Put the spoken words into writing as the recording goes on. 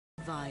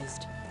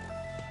advised.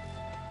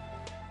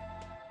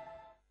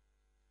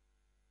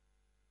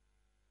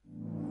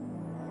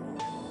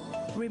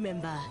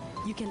 Remember,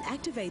 you can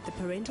activate the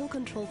parental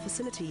control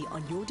facility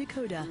on your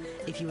decoder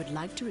if you would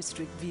like to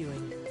restrict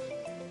viewing.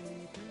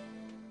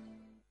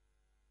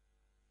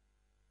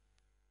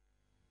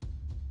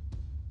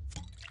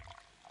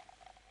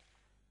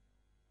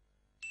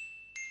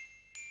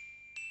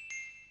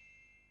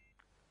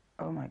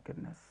 Oh my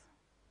goodness.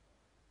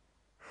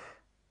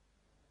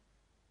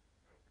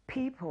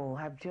 People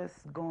have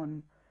just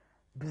gone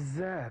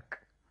berserk.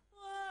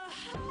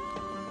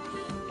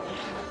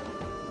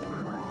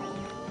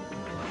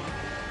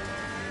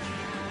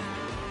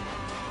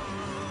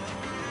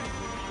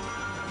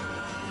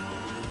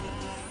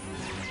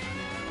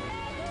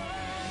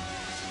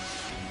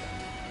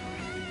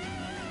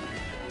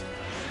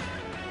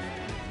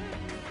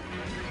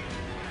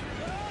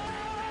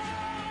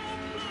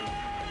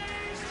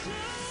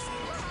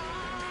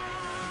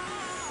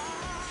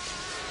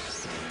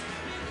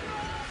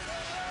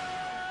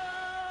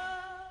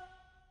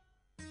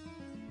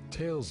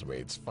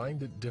 Talesmates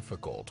find it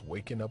difficult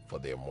waking up for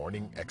their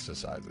morning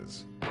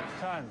exercises.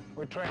 Time,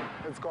 we train.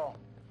 Let's go.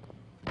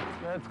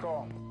 Let's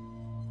go.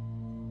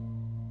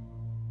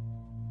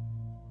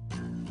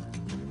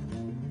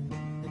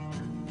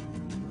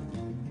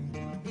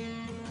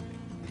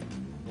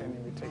 And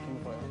we're taking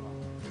forever.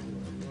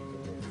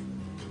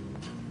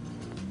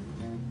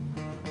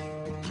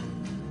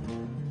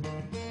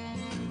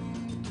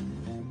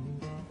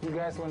 You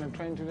guys want to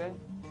train today?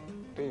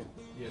 Do you?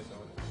 Yes, I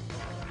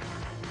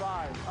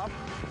 5, up,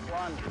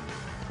 1,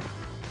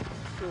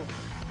 2,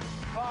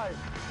 5,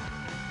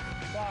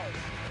 5.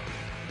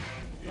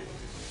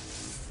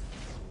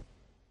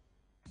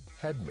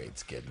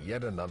 Headmates get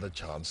yet another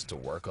chance to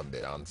work on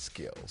their own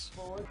skills.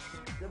 Forward,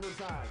 double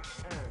time,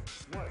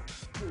 and 1,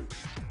 2.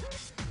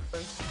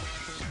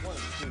 1,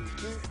 2,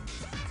 3,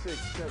 6,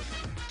 7.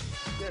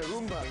 Yeah,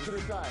 Roomba to the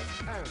side,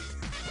 and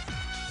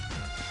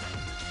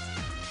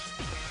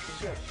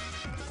step,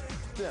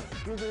 step,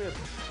 through the hip,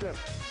 step,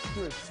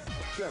 twist,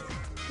 step,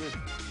 twist,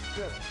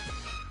 step.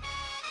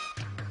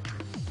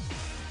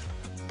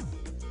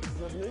 Is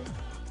that me?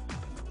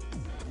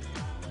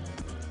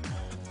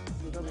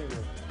 Look at me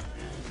there.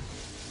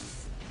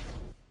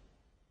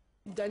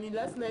 Danny,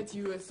 last night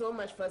you were so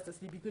much fast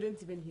asleep you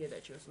couldn't even hear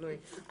that you were snoring.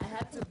 I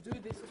had to do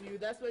this to you.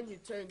 That's when you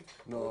turned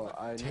over.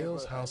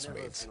 Tails'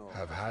 housemates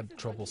have had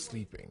trouble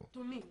sleeping.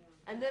 To me.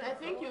 And then I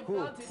think you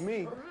felt it.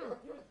 Me?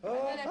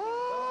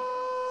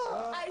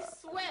 I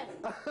swear.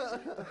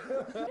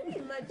 Can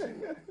you imagine?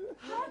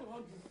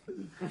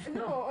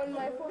 No, on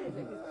my phone it's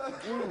like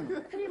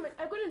this. Can you imagine?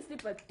 I couldn't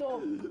sleep at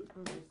all.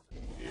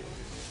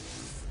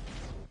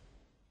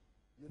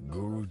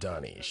 Guru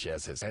Dani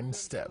shares his 10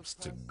 steps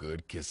to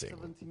good kissing.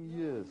 17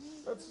 years.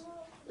 That's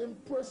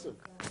impressive.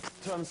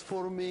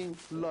 Transforming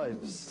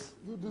lives.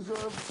 You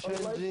deserve a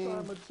Changing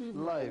lifetime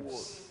achievement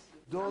lives.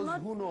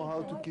 Those who know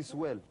how to kiss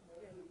well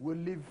will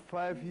live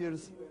 5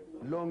 years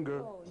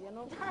longer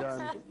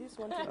than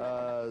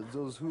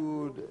those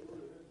who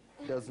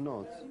does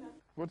not.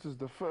 What is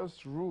the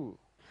first rule?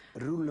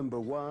 Rule number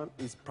 1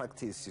 is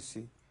practice, you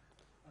see.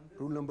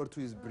 Rule number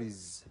 2 is breathe.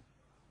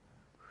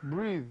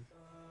 Breathe.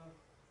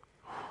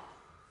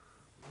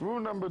 Rule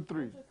number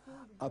 3.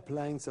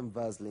 Applying some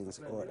Vaselines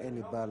or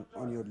any balm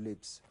on your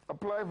lips.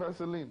 Apply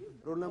Vaseline.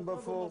 Rule number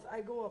 4,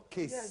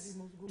 kiss.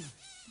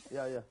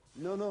 Yeah.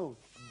 No,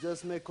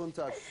 just make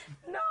contact.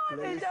 No,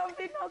 there don't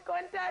be no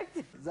contact.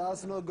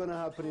 That's not gonna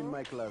happen in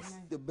my class.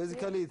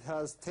 Basically, it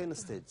has 10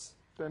 stages.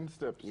 10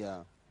 steps.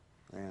 Yeah,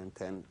 and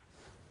 10.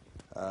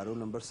 Rule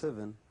number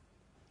 7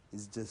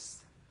 is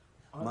just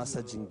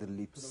massaging the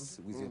lips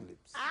with your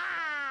lips.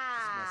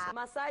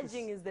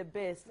 Massaging is the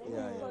best.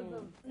 Yeah.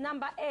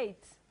 Number 8.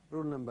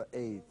 Rule number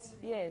 8.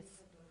 Yes.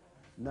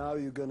 Now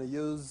you're gonna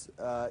use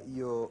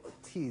your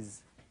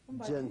tease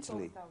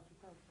gently,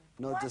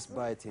 not just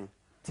biting.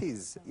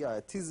 Tease, yeah,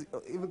 tease.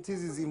 Even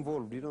tease is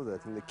involved. You know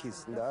that in the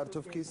kiss, in the art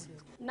of kiss.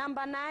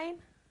 Number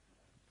 9.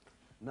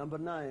 Number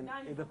 9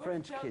 is the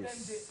French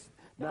kiss.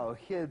 Now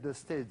here the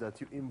stage that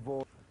you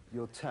involve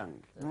your tongue.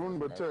 Rule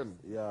number 10.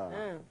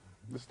 Yeah.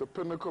 It's the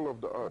pinnacle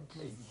of the art.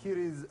 Here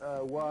is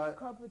why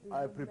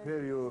I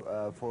prepare you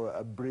for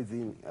a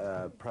breathing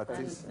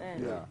practice.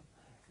 Yeah,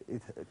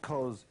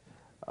 because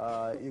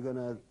you're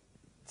gonna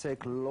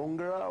take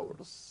longer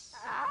hours,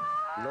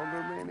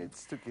 longer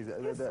minutes to kiss.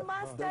 This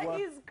master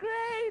is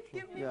great.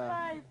 Give me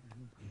 5.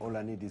 All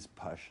I need is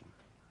passion,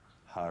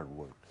 hard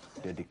work,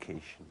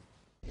 dedication.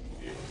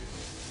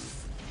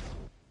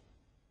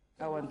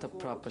 I want a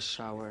proper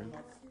shower.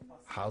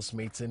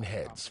 Housemates and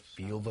heads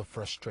feel the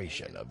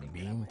frustration of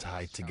being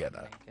tied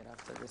together. Get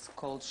after this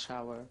cold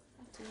shower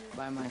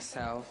by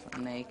myself,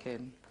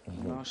 naked,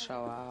 no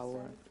shower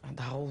hour. And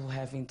the whole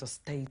having to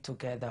stay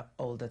together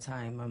all the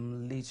time,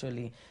 I'm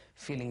literally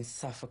feeling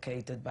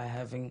suffocated by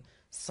having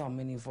so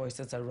many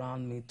voices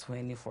around me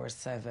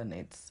 24/7.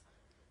 It's...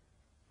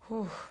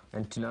 Whew.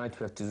 And tonight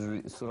we have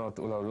to sort out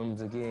all our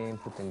rooms again,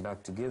 put them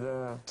back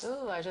together.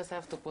 Oh, I just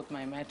have to put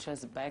my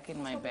mattress back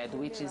in my bed,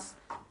 which is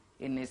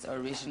in its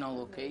original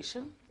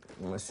location.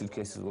 My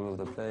suitcase is all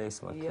over the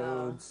place, my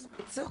clothes.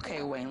 It's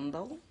okay,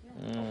 Wendell.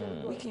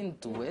 We can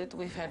do it.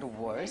 We've had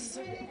worse.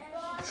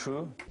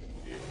 True.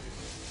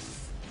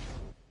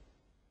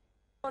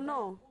 Oh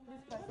no.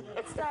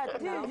 It's that,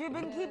 dude, you've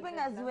been keeping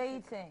us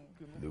waiting.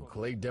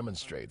 Luclé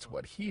demonstrates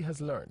what he has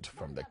learned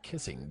from the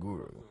kissing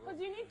guru. Because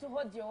you need to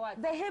hold your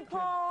what? The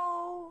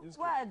hippo.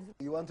 What?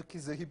 You want to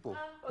kiss the hippo?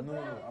 No,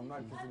 I'm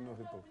not kissing no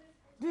hippo.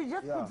 Dude,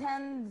 just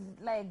pretend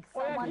like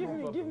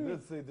someone. Give me.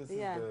 Let's say this is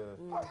the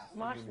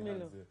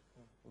marshmallow.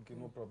 Okay,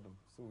 no problem.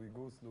 So we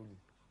go slowly.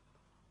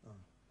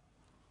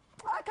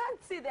 I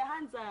can't see the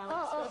hands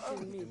are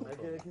obstructing me. I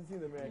can see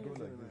them. I can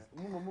see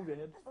them. Move your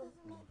head.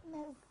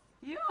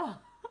 You.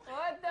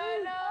 What the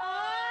no?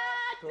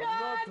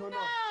 Turn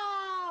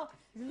up.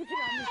 He's looking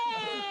at me.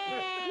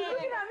 He's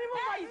looking at me,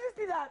 Mama. Did you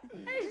see that?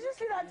 Did you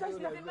see that just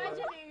now?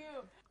 Imagining you.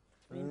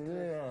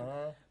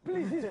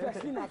 Please, this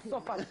Vaseline has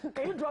suffered.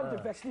 Can you drop the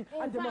Vaseline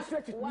and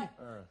demonstrate with me?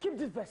 Keep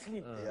this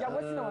Vaseline. You're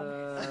wasting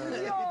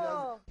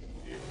our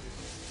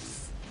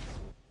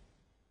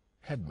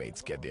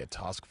Headmates get their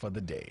task for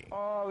the day.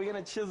 Oh, we're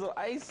gonna chisel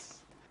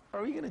ice?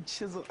 Are we gonna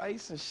chisel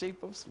ice and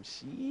shape up some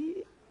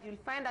shit? You'll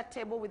find a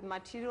table with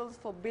materials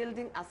for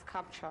building a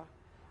sculpture.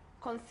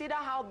 Consider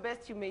how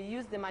best you may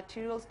use the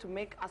materials to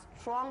make a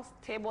strong,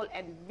 stable,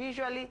 and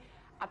visually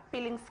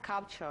appealing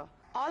sculpture.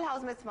 All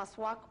housemates must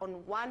work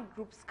on one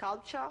group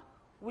sculpture,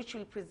 which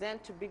will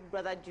present to Big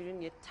Brother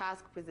during your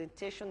task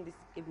presentation this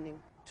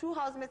evening. 2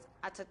 housemates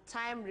at a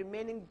time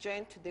remaining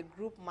joined to the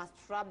group must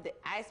rub the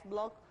ice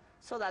block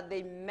so that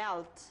they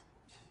melt,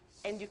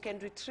 and you can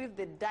retrieve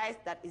the dice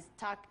that is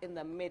stuck in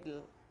the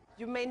middle.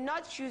 You may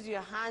not use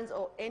your hands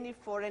or any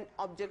foreign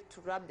object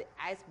to rub the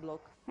ice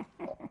block.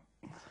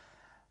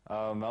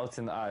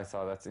 Melting the ice,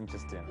 oh, that's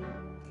interesting.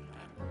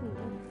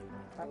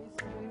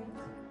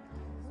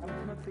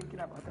 I'm not thinking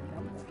about that.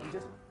 I'm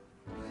just...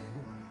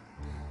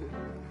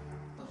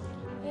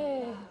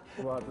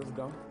 Wow, this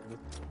gum.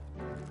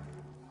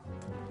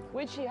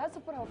 Wait, she has to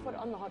put her foot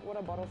on the hot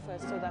water bottle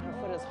first so that her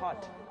foot is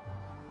hot.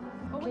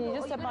 Can you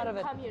just step out of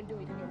it? Come here and do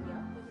it again, yeah?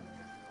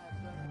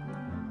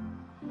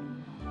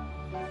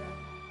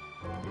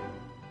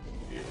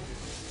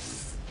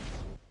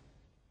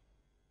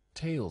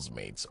 Tails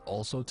mates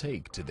also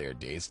take to their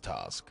day's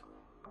task.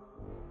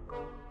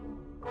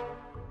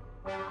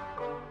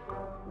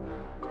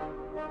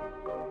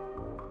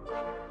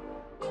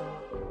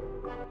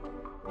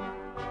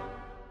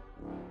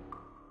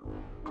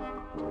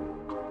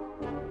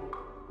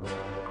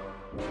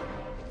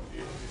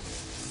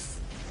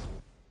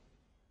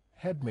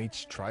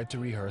 Headmates tried to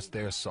rehearse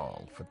their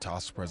song for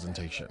task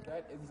presentation.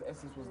 That is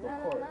essence was the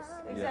chorus.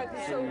 Exactly.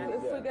 Yeah. So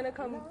if we're gonna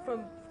come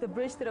from the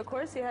bridge to the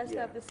chorus, it has to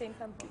have the same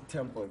tempo.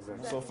 Tempo,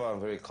 exactly. So far, I'm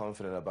very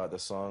confident about the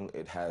song.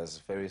 It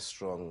has very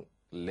strong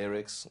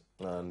lyrics,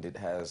 and it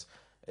has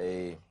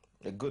a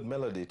good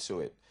melody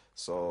to it.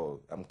 So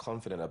I'm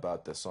confident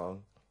about the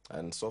song,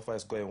 and so far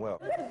it's going well.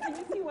 Did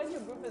you see what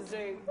your group is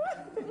doing?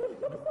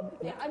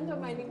 They're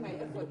undermining my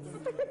efforts.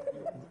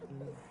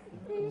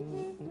 Can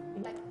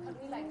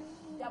we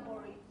double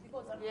it?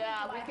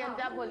 Yeah, we can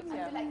double it.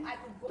 Yeah. I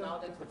could go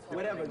out.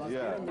 Whatever.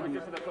 Yeah.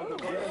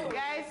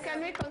 Guys,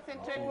 can we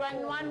concentrate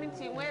one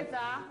meeting? Where's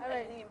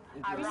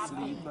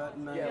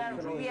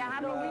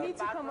we need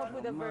to come up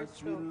with a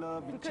verse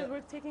because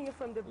we're taking it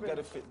from the bridge. We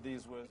gotta fit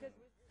these words.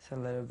 It's a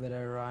little bit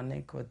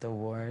ironic with the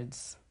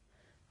words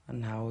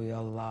and how we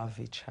all love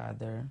each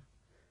other.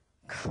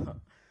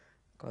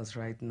 Because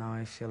right now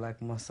I feel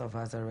like most of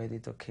us are ready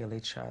to kill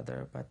each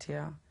other, but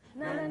yeah.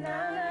 Na na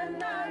na na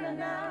na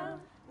na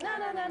na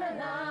na na na na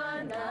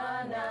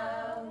na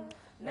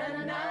na na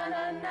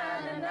na na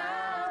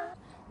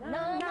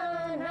na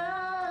na na.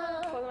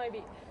 Follow my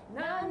beat.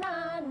 Na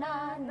na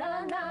na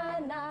na na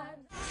na.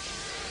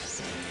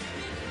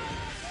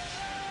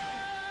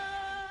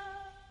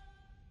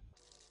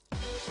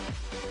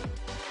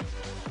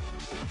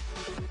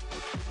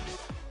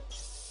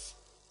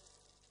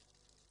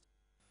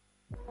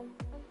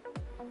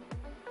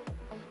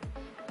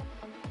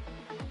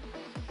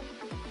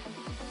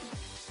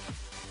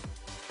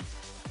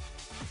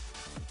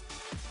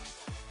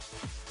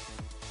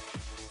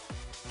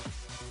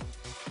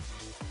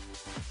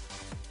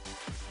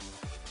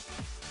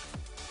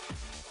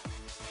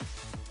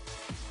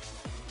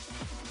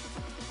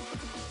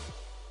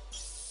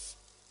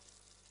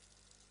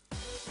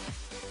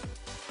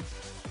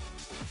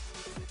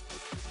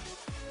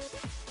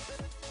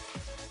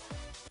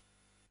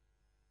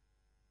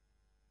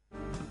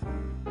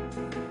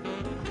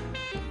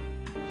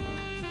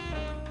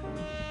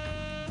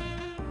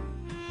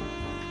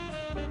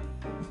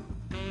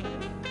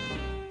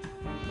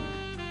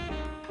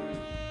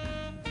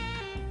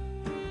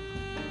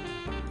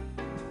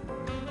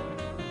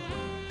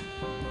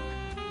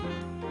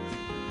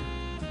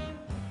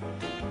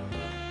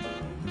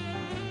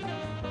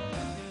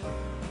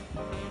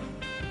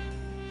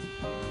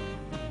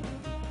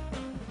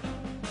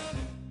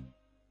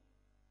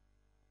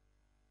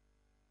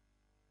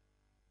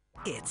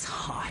 It's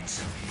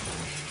hot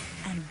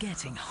and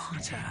getting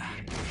hotter.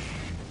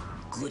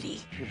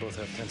 goody. You both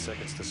have 10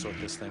 seconds to sort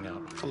this thing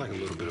out. I feel like a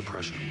little bit of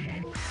pressure.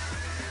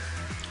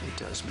 It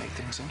does make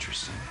things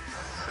interesting.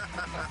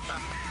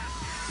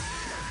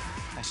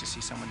 Nice to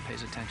see someone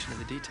pays attention to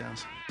the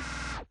details.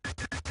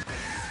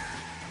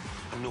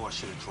 I knew I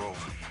should have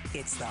drove.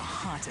 It's the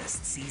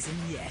hottest season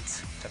yet.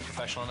 Is that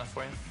professional enough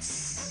for you?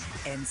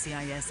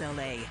 NCIS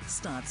LA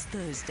starts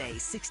Thursday,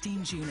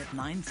 16 June at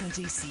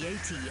 9:30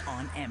 CAT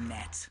on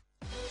Mnet.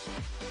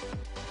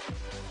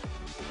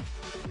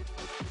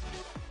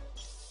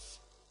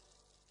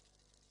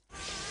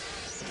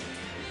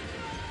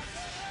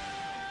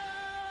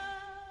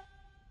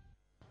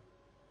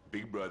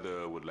 Big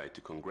Brother would like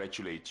to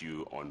congratulate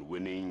you on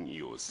winning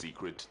your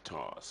secret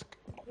task.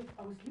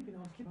 I was sleeping.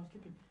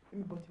 Let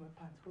me button my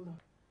pants. Hold on.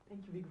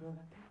 Thank you, Big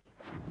Brother.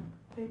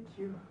 Thank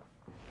you.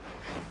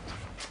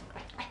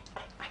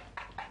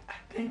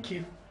 Thank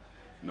you.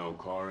 Now,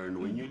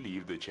 Karen, when you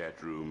leave the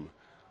chat room,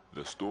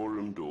 the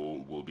storeroom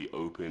door will be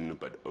open,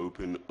 but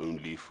open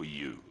only for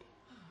you.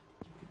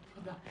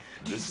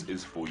 This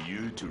is for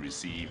you to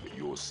receive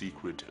your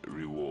secret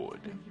reward.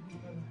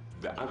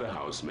 The other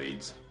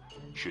housemates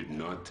should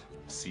not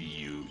see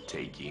you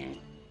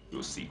taking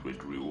your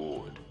secret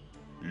reward.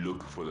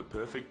 Look for the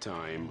perfect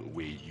time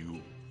where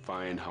you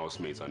find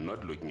housemates are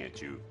not looking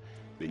at you.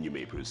 Then you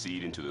may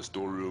proceed into the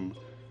storeroom,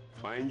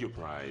 find your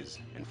prize,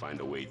 and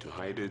find a way to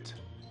hide it,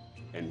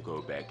 and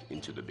go back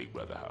into the Big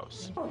Brother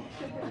house.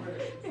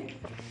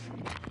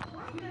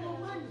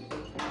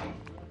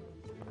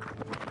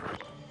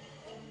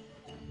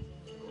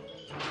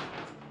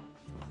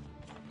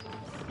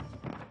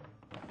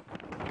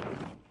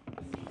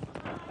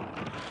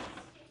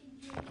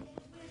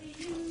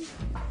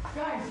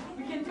 Guys,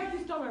 we can take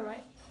this towel,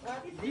 right?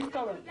 This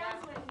towel.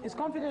 It's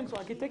confident, so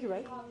I can take it,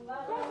 right?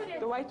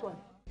 The white one.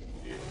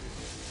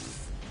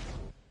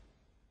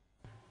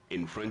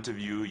 In front of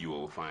you, you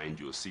will find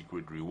your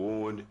secret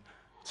reward.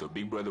 So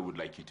Big Brother would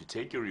like you to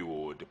take your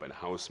reward, but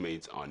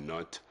housemates are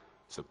not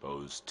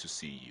supposed to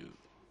see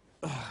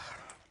you.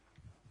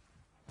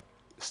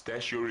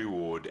 Stash your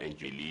reward and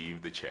you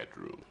leave the chat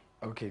room.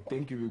 Okay,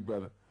 thank you, Big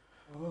Brother.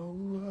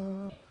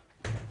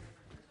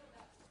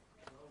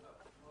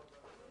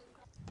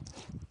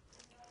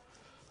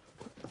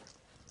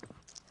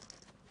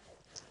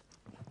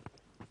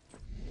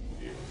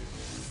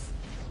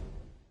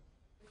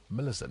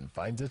 Millicent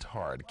finds it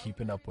hard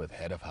keeping up with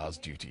head of house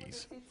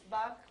duties. Sits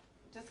back,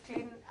 just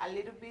clean a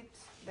little bit,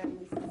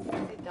 then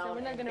sit down. So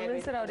we're not going to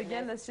rinse it out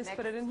again. Let's just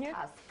put it in here.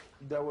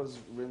 That was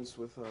rinsed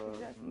with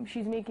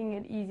She's making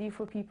it easy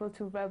for people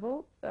to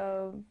rebel.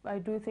 I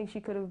do think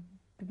she could have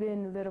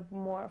been a little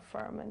more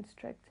firm and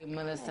strict.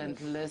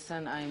 Millicent,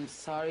 listen, I'm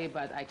sorry,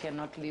 but I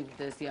cannot leave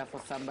this here for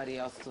somebody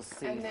else to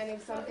see. And then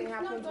if something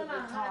happens with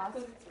the task,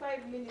 because it's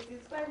 5 minutes,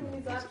 it's 5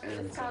 minutes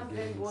after the task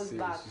then goes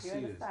back. You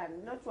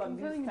understand? Not to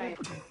abuse time.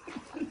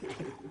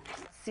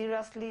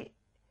 Seriously,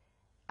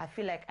 I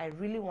feel like I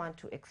really want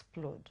to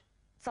explode.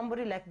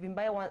 Somebody like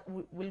Bimbai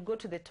will go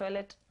to the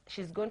toilet.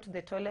 She's going to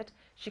the toilet.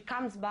 She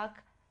comes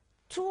back.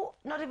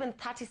 Not even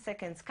 30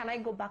 seconds. Can I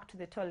go back to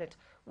the toilet?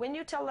 When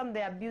you tell them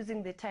they're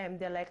abusing the time,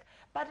 they're like,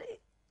 but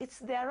it's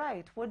their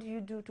right. What do you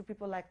do to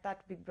people like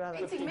that, Big Brother?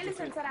 I think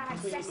Millicent said I had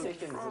seconds.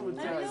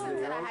 Millicent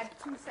said I had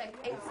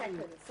 8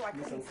 seconds, so I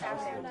couldn't stand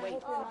there and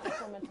wait.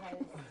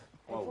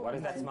 Whoa, what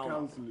does that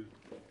smell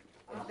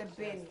like? The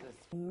bin.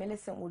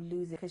 Millicent will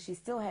lose it because she's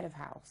still head of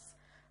house.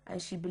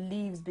 And she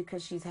believes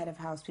because she's head of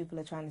house, people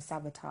are trying to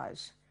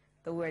sabotage.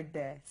 The word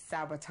there,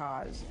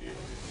 sabotage.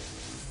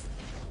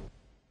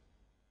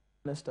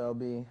 Honest, I'll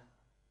be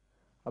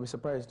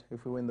surprised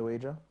if we win the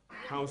wager.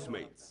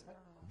 Housemates,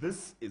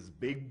 this is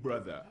Big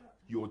Brother.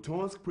 Your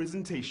task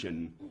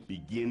presentation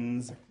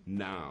begins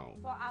now.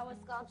 For our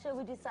sculpture,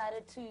 we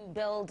decided to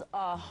build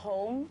a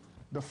home.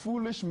 The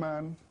foolish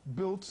man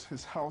built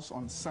his house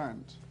on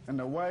sand, and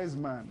the wise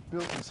man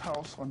built his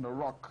house on the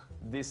rock.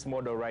 This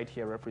model right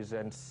here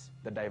represents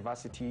the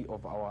diversity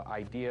of our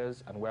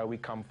ideas and where we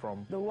come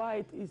from. The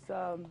white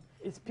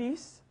is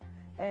peace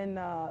and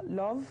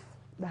love,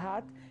 the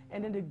heart,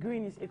 and then the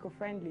green is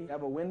eco-friendly. We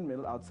have a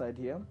windmill outside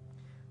here.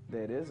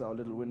 There it is, our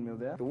little windmill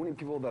there. The only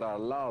people that are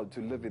allowed to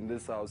live in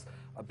this house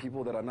are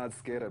people that are not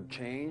scared of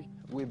change.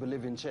 We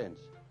believe in change.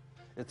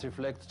 It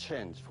reflects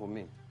change for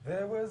me.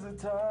 There was a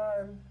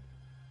time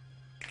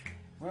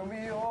when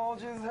we all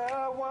just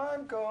had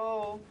one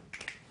goal,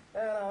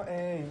 and our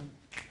aim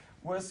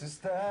was to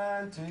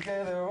stand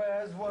together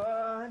as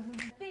one.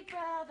 Big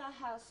Brother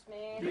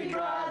housemate. Big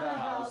Brother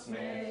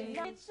housemate.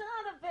 Love each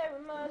other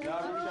very much.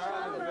 Love each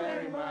other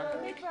very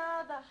much. Big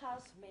Brother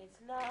housemates,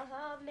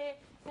 lovely,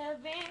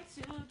 living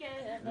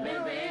together.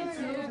 Living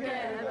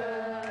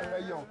together.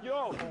 Hey,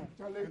 yo,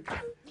 Charlie,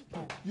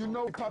 you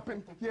know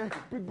popping, yeah,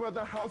 Big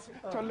Brother house,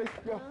 Charlie,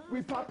 yeah,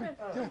 we popping,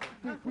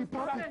 yeah, we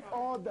popping,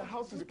 all the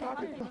house is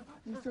popping.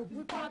 You said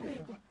we popping,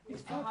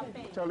 it's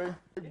popping. Charlie,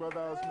 Big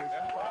Brother housemates.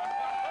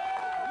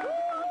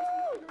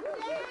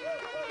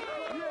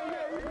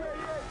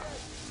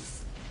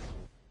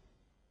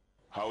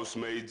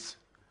 Housemates,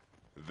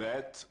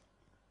 that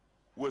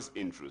was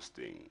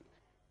interesting.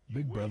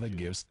 Big Brother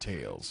gives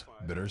Tails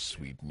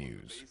bittersweet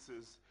news.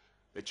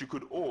 That you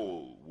could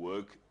all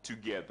work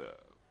together.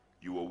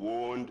 You were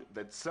warned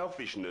that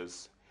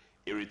selfishness,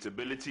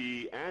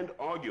 irritability, and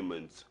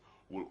arguments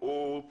will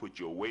all put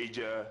your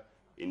wager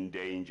in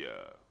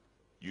danger.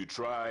 You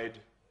tried,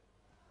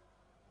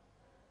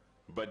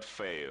 but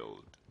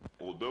failed.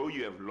 Although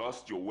you have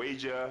lost your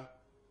wager,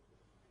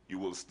 you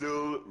will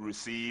still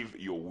receive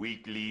your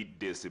weekly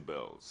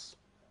decibels.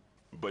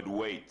 But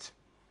wait,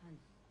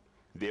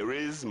 there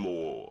is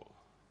more.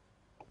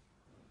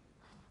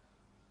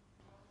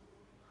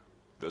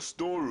 The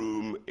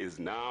storeroom is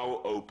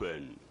now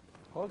open.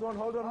 Hold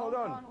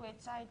on. We're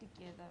tied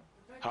together.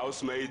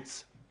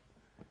 Housemates,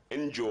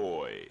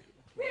 enjoy.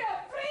 We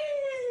are free!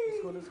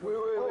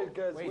 Wait,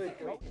 guys, wait.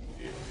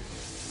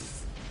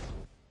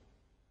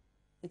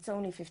 It's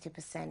only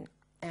 50%,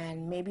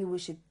 and maybe we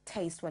should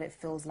taste what it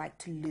feels like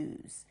to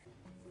lose.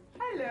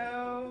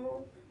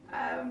 Hello.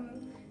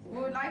 We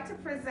would like to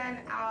present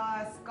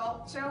our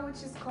sculpture,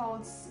 which is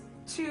called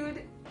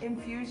Stewed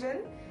Infusion,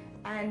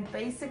 and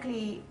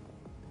basically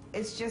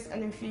it's just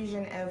an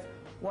infusion of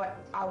what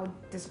I would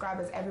describe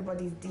as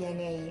everybody's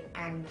DNA,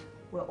 and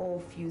we're all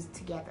fused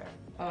together.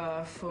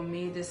 For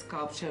me, the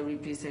sculpture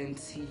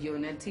represents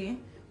unity.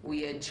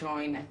 We are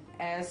joined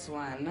as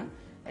one.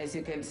 As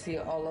you can see,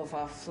 all of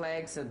our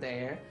flags are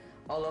there.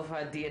 All of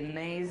our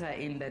DNAs are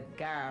in that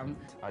gum.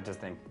 I just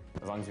think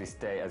as long as we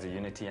stay as a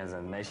unity, as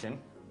a nation,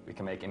 we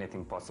can make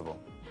anything possible.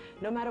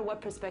 No matter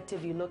what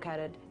perspective you look at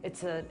it,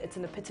 it's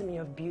an epitome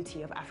of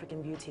beauty, of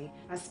African beauty.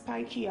 As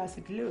spiky as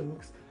it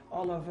looks,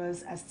 all of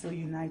us are still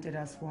united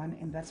as one,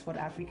 and that's what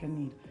Africa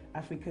needs.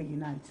 Africa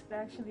unite. It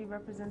actually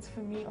represents for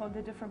me all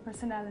the different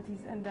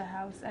personalities in the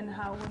house and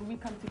how when we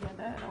come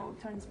together it all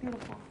turns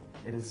beautiful.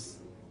 It is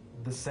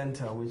the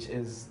center, which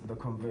is the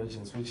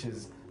convergence, which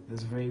is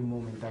this very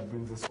moment that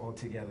brings us all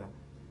together.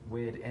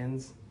 Where it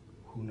ends,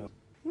 who knows?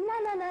 Na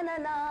na na na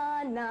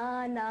na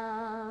na na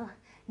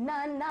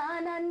na na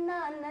na na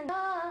na na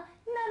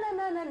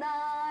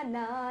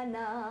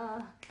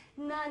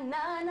na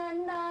na na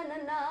na na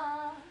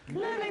na.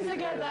 Living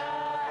together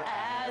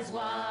as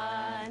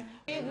one,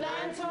 we've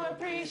learned to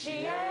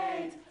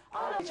appreciate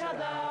all of each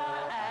other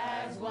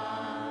as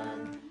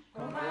one.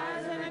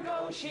 Compromise and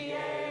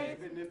negotiate.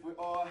 Even if we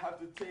all have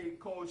to take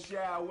cold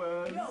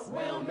showers,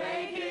 we'll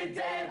make it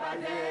day by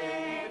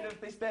day. Even if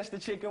they stash the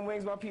chicken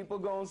wings, my people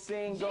gon'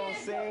 sing, gon'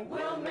 sing.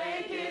 We'll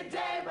make it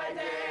day by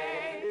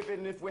day.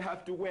 Even if we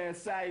have to wear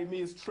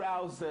Siamese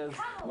trousers,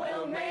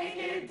 we'll make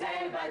it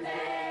day by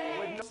day.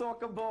 With no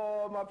soccer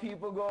ball, my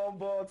people gon'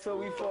 ball till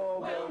we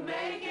fall. We'll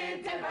make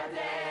it day by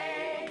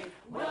day.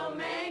 We'll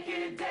make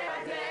it day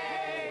by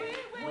day.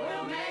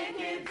 We'll make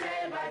it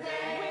day by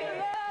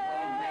day.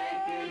 We'll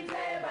make it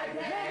day by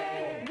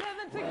day.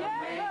 Living together. We'll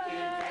make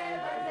it day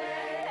by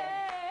day.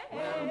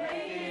 We'll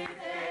make it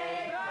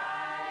day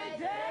by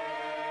day.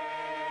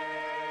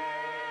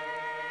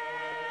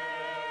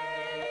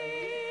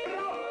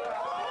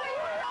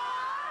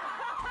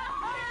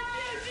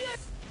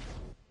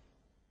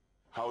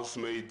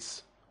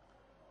 Housemates,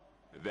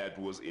 that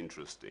was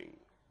interesting.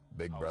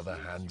 Big Brother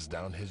hands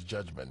down his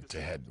judgment to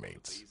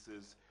headmates.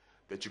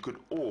 That you could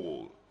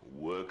all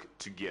work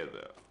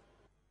together.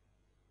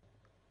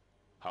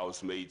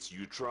 Housemates,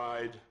 you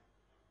tried,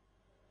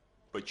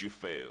 but you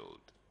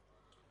failed.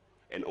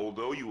 And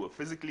although you were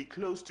physically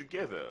close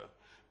together,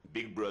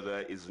 Big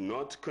Brother is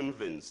not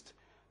convinced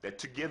that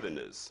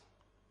togetherness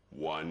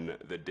won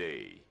the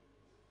day.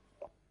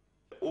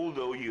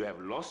 Although you have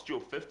lost your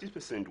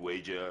 50%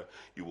 wager,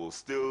 you will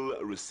still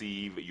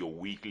receive your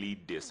weekly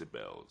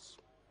decibels.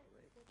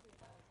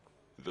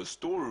 The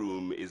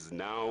storeroom is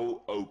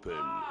now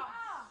open.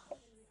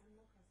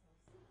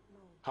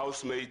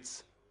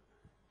 Housemates,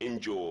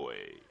 enjoy.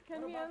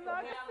 Can we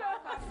unlock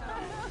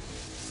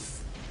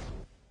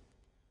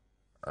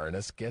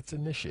Ernest gets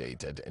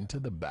initiated into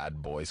the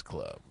Bad Boys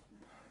Club.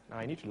 Now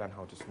I need to learn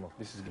how to smoke.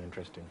 This is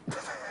interesting.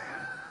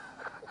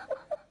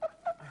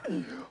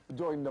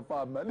 Join the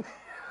farm, man.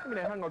 I mean,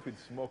 I hang out with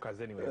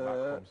smokers anyway back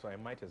home, so I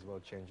might as well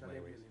change my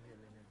ways.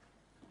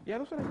 Yeah,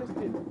 that's what I just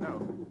did. Now.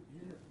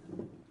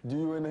 Do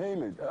you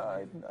inhale it?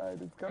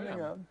 It's coming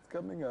out. It's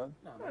coming out.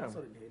 No, that's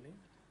not inhaling.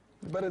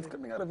 But it's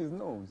coming out of his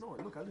nose. No,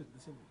 look, I did the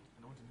same.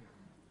 I want to inhale.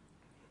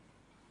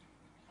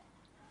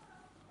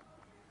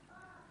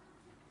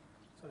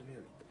 It's not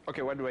inhaling.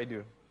 Okay, what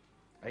do?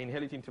 I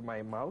inhale it into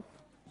my mouth.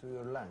 To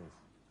your lungs.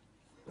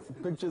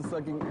 Picture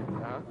sucking.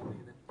 Huh?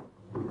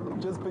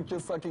 Just picture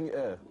sucking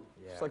air.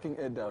 Yeah. Sucking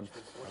air down.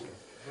 Okay.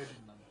 It's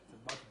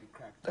about to be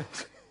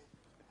cracked.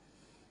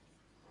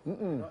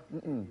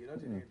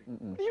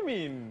 What do you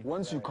mean?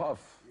 Once you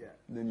cough,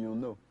 then you'll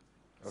know.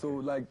 So,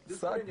 like,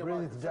 suck,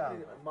 breathe it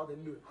down.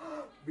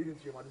 Breathe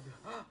into your mouth.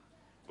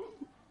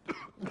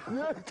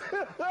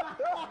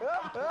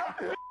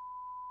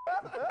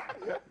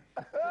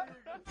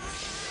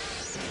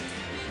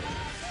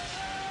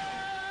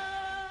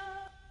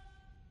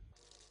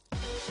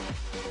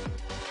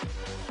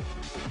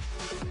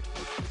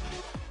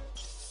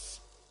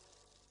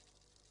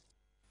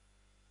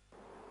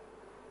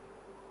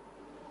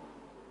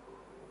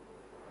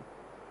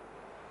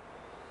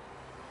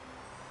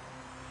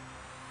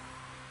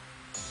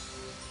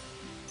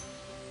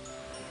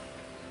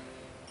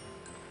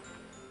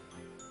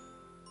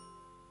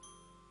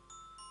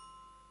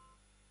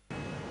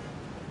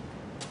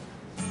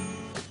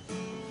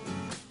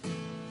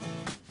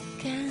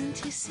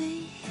 Can't you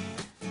see?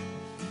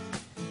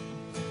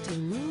 The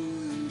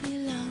moon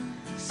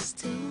belongs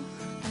to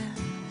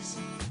us.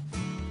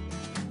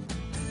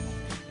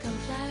 Come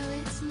fly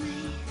with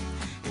me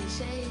and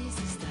chase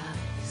the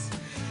stars.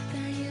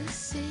 Can you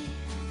see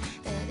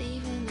that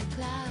even the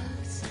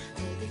clouds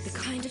will be The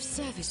kind of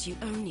service you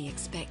only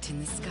expect in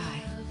the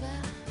sky.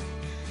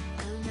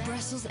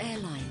 Brussels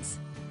Airlines.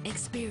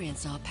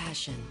 Experience our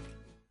passion.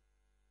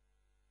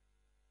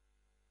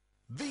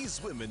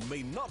 These women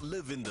may not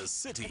live in the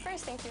city. The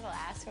first thing people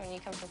ask when you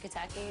come from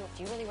Kentucky,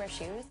 do you really wear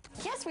shoes?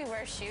 Yes, we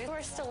wear shoes.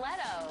 We're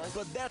stilettos.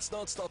 But that's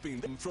not stopping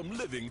them from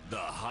living the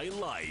high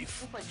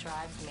life. What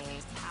drives me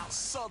is power.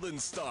 Southern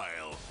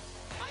style.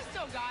 I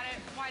still got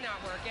it. Why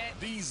not work it?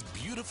 These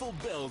beautiful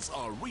belles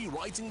are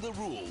rewriting the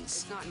rules.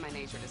 It's not in my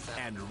nature to sew.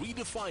 And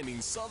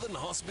redefining Southern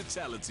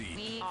hospitality.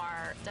 We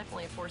are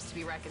definitely a force to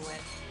be reckoned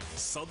with.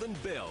 Southern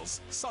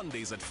Belles,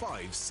 Sundays at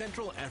 5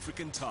 Central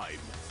African Time.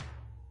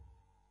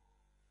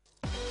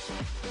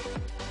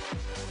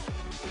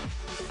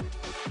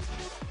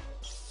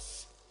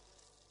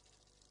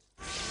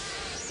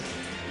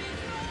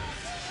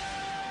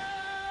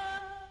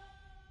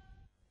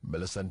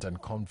 Millicent and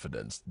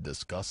Confidence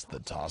discussed the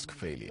task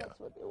failure. That's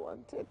what they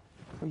wanted.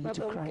 For you but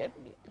to they cry? won't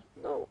get me.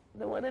 No,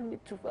 they wanted me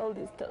to fail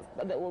this test,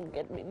 but they won't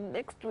get me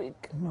next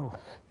week. No.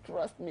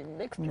 Trust me,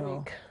 next No,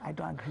 week. I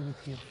don't agree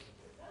with you.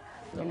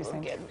 They Millicent,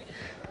 won't get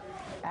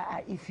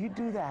me. if you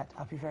do that,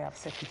 I'll be very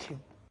upset with you.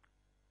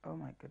 Oh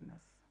my goodness.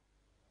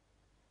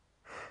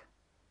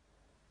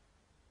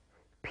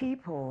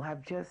 People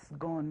have just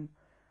gone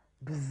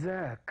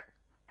berserk.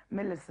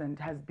 Millicent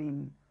has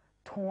been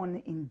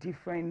torn in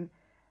different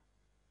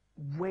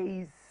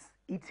ways,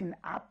 eaten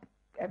up.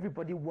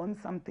 Everybody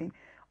wants something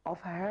of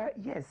her.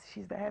 Yes,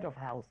 she's the head of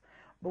house,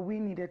 but we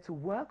needed to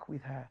work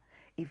with her.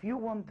 If you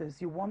want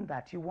this, you want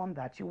that, you want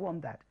that, you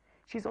want that.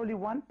 She's only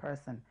one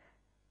person,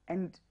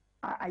 and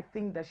I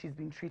think that she's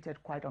been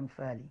treated quite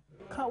unfairly.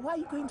 Why are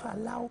you going to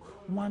allow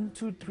 1,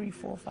 2, 3,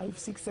 4, 5,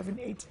 6, 7,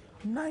 8,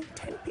 9,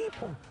 10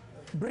 people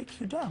break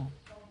you down?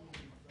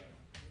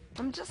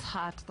 I'm just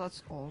hurt,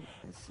 that's all.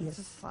 Yes,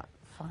 just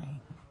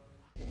fine.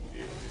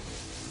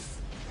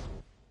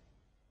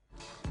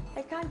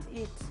 I can't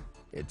eat.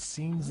 It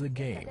seems the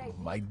game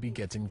might be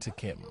getting to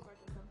Kim.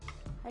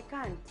 I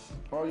can't.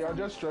 Oh, you're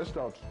just stressed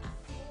out.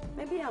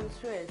 Maybe I'm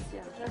stressed,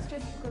 yeah. You're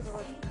stressed because of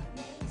what?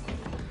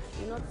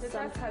 You know, The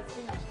task has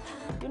finished.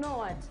 You know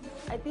what?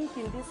 I think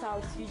in this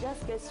house, you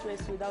just get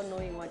stressed without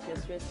knowing what you're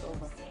stressed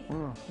over.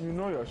 You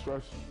know you're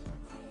stressed.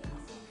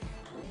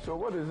 So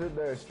what is it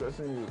that is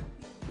stressing you?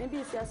 Maybe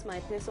it's just my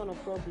personal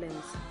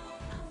problems.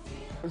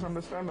 It's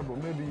understandable.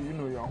 Maybe,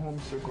 you're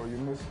homesick or you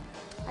miss.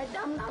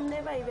 I'm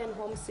never even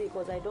homesick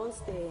because I don't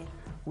stay.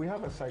 We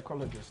have a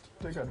psychologist.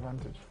 Take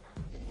advantage.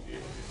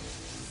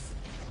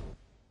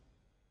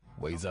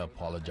 Wazer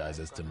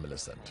apologizes to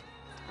Millicent.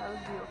 I'll be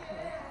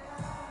okay.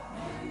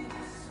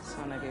 Just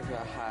want to give you a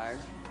hug.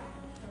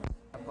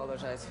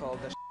 Apologize for all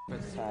the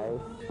aside.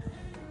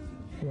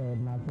 Yeah,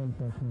 nothing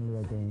personally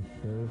against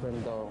you.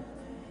 Even though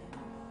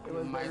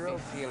you might be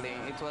feeling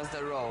it was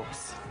the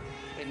ropes.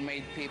 It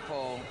made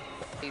people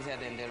easier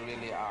than they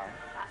really are.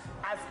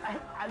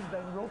 As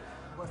the rope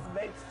was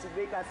meant to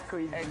make us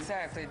crazy.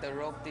 Exactly, the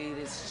rope did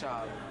its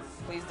job.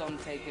 Please don't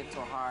take it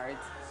to heart.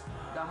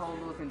 The whole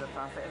look in the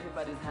past,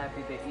 everybody's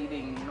happy, they're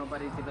eating,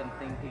 nobody's even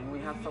thinking. We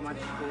have so much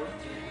food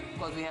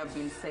because we have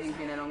been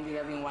saving and only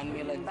having 1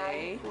 meal a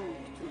day.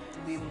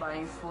 We've been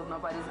buying food,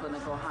 nobody's gonna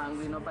go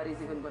hungry, nobody's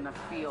even gonna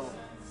feel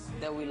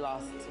that we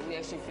lost. We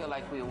actually feel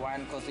like we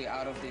won because we're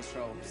out of these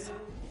ropes.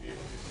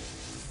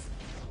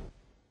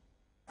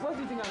 What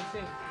do you think I'm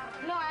saying?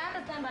 No, I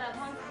understand, but I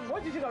can't see.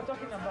 What do you think I'm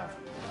talking about?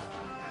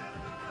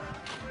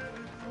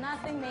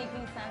 Nothing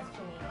making sense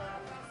to me.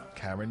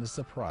 Karen is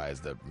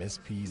surprised at Miss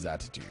P's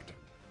attitude.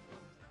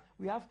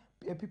 We have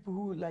people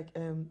who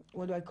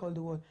what do I call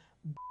the word?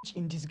 Bitch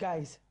in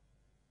disguise.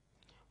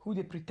 Who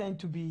they pretend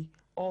to be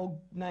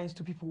all nice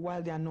to people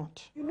while they are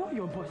not. You know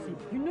you're bossy.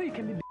 You know you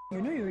can be.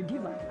 You know you're a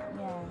giver.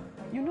 Yeah.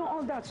 You know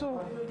all that.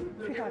 So,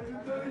 sweetheart,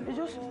 it's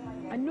just,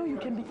 I know you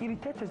can be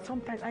irritated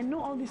sometimes. I know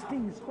all these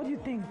things. What do you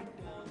think?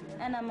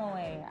 And I'm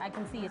aware. I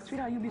can see it.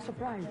 Sweetheart, you'll be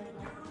surprised.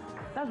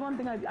 That's one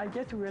thing I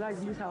get to realize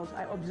in this house.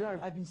 I observe.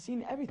 I've been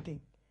seeing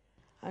everything.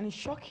 And it's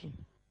shocking.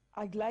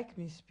 I like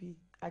Miss P.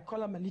 I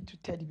call her my little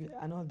teddy bear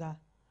and all that.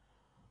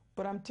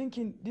 But I'm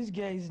thinking this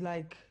girl is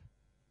like,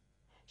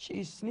 she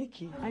is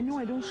sneaky. I know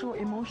I don't show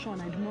emotion.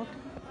 I do not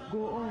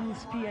go, oh,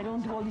 Miss P, I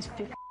don't do all this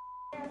fake.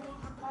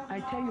 I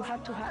tell you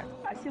heart to heart.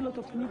 I see a lot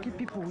of sneaky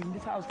people in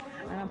this house.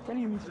 And I'm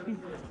telling you, Miss P,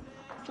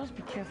 just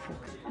be careful.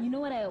 You know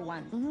what I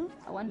want?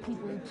 I want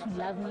people to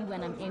love me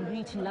when I'm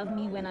angry, to love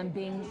me when I'm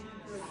being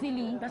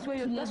silly, That's where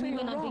you're, to that's love where me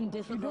you're when I'm wrong. being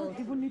difficult. You don't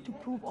even need to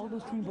prove all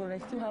those things, but I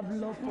still have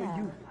love for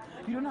you.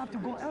 You don't have to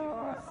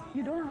go,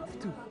 you don't have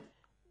to.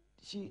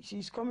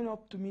 She's coming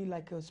up to me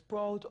like a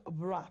spoiled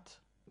brat.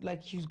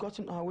 Like she's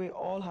gotten her way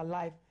all her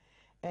life.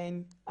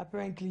 And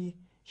apparently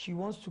she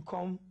wants to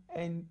come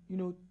and,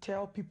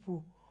 tell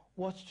people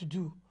what to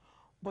do.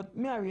 But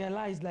me, I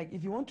realize, like,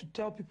 if you want to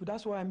tell people,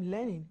 that's why I'm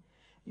learning.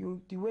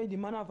 the way, the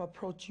manner of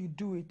approach you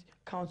do it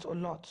counts a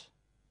lot.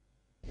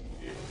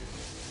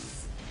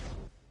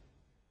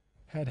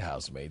 Head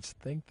housemates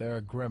think there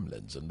are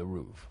gremlins on the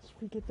roof.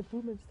 Should we get the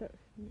broom and start?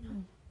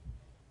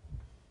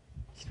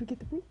 Should we get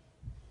the broom?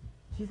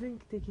 Do you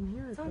think they can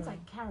hear it? Sounds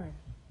like Karen.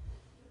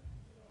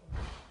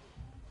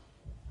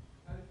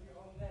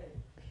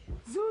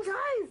 Zeus!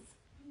 Guys!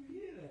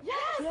 Yes!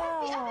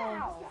 That's the other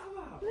house!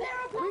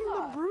 Bring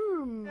the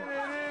broom!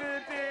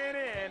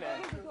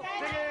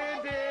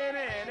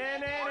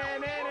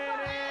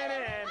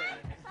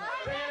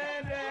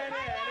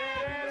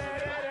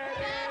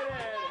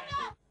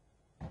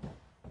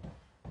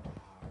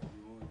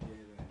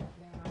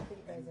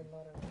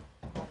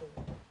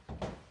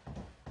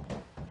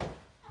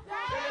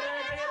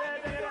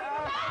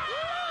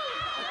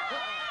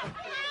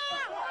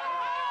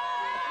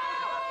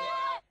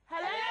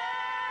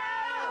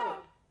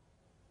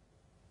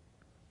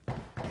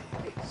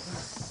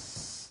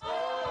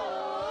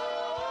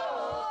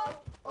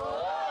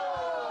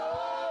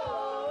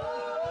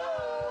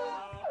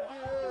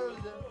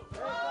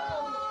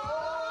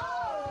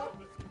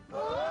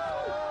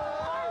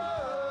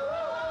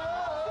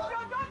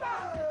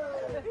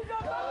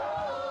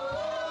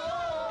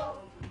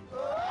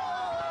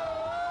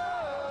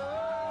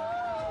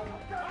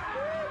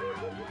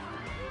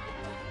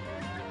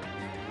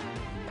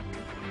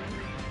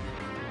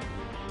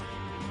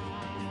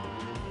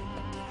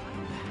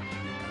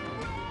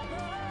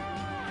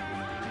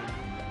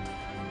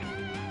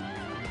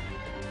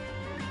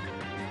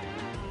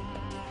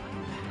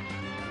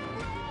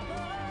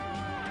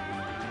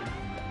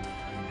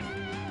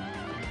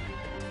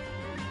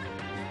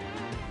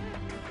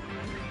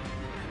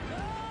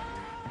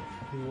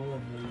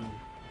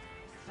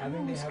 I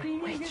think they have...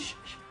 Screaming. Wait, shh.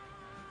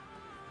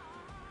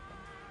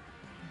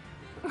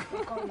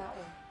 Click on that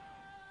one.